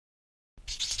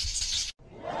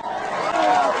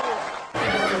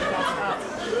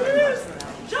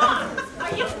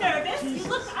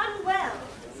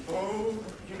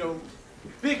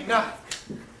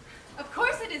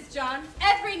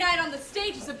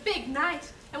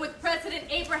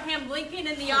President Abraham Lincoln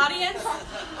in the audience.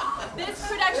 This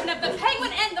production of The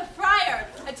Penguin and the Friar,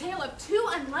 a tale of two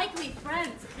unlikely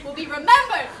friends, will be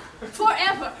remembered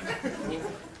forever.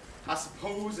 I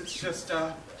suppose it's just,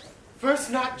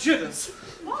 first night jitters.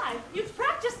 Why? You've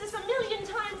practiced this 1,000,000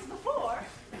 times before.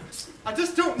 I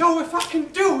just don't know if I can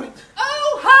do it.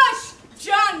 Oh, hush,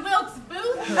 John Wilkes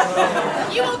Booth.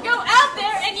 You will go out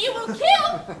there and you will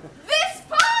kill this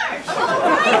part. All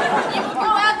right? You will go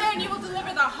out there and you will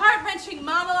deliver the heart-wrenching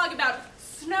monologue about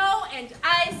snow and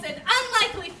ice and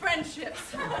unlikely friendships.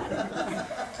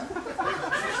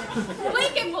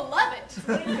 Lincoln will love it.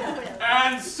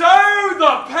 And so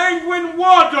the Penguin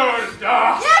waddled.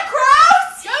 Yeah,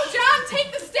 Krause! Go, John,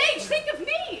 take the stage. Think of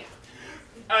me.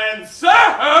 And so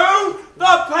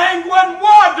the Penguin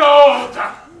waddled.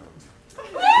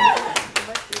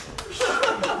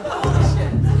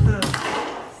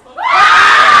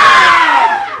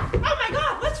 Oh my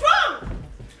God, what's wrong?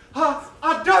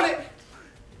 I've done it.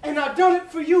 And I've done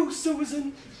it for you,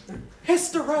 Susan.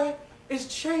 History is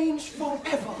changed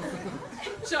forever.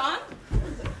 John,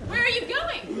 where are you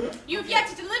going? You've yet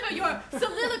to deliver your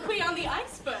soliloquy on the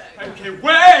iceberg. Okay,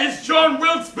 where is John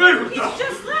Wilkes Booth? He's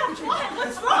just left. What?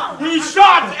 What's wrong? He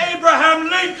shot Abraham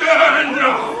Lincoln!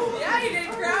 Yeah, you did,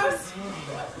 Krause.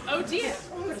 Oh dear.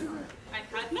 I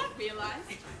had not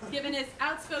realized, given his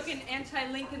outspoken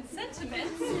anti-Lincoln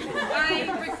sentiments, I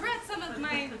regret some of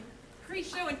my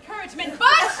pre-show encouragement,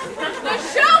 but the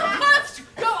show must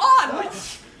go on.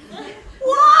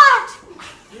 What?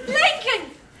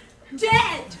 Lincoln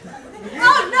dead.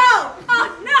 Oh no! Oh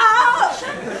no!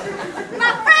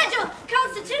 My fragile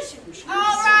constitution.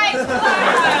 All right.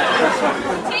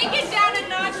 Take it down a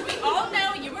notch. We all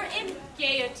know you were in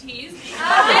gaieties.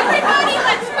 Everybody,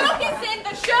 let's focus in.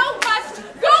 The show must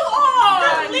go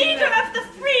on. The leader of the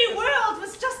free world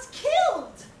was just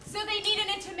killed. So they need an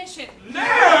intermission.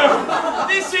 No!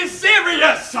 This is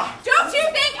serious! Don't you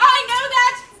think I know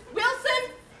that?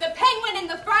 Wilson, The Penguin and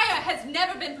the Friar has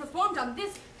never been performed on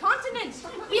this continent.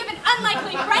 We have an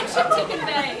unlikely friendship to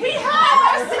convey. We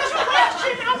have a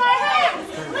situation on our hands.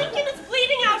 Lincoln is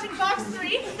bleeding out in box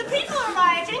 3. The people are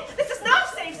rioting. This is not a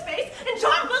safe space. And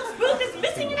John Wilkes Booth is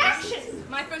missing in action.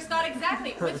 My first thought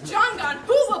exactly. With John gone,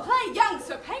 who will play young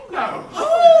Sir Penguin?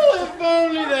 Oh, if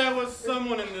only there was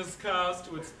someone in this cast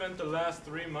who had spent the last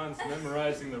 3 months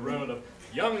memorizing the role of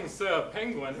young Sir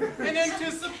Penguin in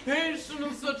anticipation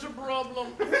of such a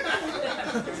problem.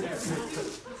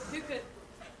 Who could?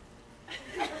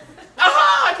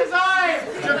 Aha! It is I,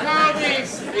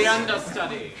 Jacoby, the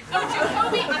understudy. Oh,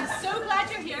 Jacoby, I'm so glad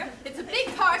you're here. It's a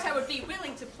big part. I would be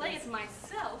willing to play it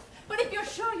myself. But if you're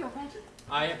sure you're ready.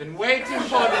 I have been waiting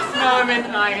for this moment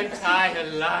my entire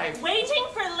life. Waiting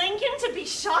for Lincoln to be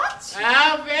shot?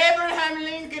 How Abraham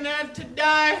Lincoln had to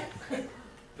die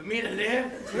for me to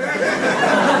live?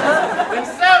 Then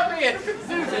so be it.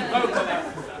 Susan, vocal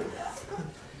exercise.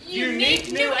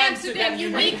 Unique New Amsterdam,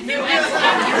 unique New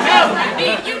Amsterdam, you know we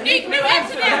need unique New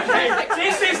Amsterdam.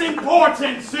 This is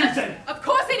important, Susan! Of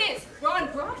course it is. We're on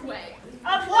Broadway.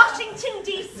 Of Washington,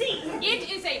 D.C. It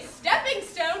is a stepping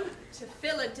stone to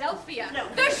Philadelphia. No.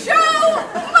 The show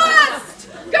must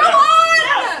go on!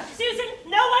 No, Susan,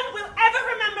 no one will ever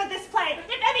remember this play.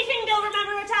 If anything, they'll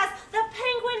remember it as The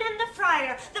Penguin and the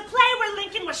Friar, the play where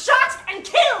Lincoln was shot and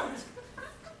killed.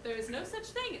 There is no such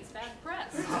thing as bad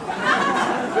press.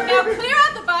 Now clear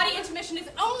out the body. Intermission is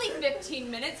only 15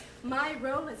 minutes. My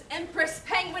role as Empress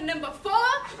Penguin number 4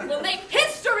 will make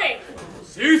history.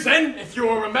 Susan, if you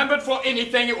are remembered for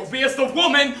anything, it will be as the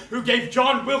woman who gave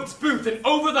John Wilkes Booth an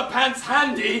over-the-pants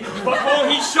handy before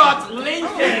he shot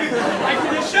Lincoln. I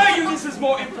can assure you this is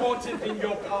more important than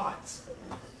your part.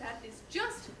 That is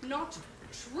just not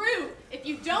true. If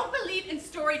you don't believe in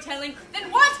storytelling, then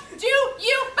what do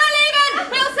you believe in,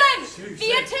 Wilson? Susan.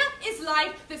 Theater is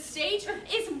life. The stage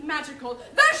is magical.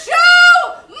 The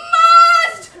show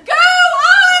must go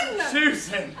on!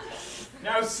 Susan,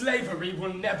 now slavery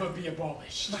will never be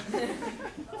abolished.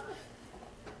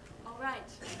 All right.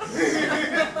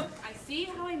 I see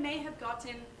how I may have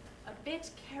gotten a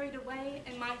bit carried away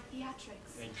in my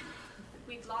theatrics. Thank you.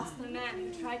 We've lost the man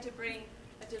who tried to bring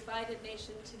a divided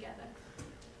nation together.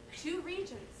 2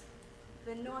 regions,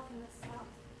 the North and the South,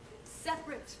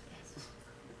 separate,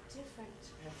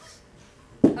 different.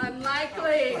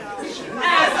 Unlikely. As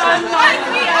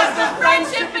unlikely as the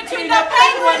friendship between the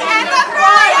Penguin and the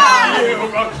Friar! You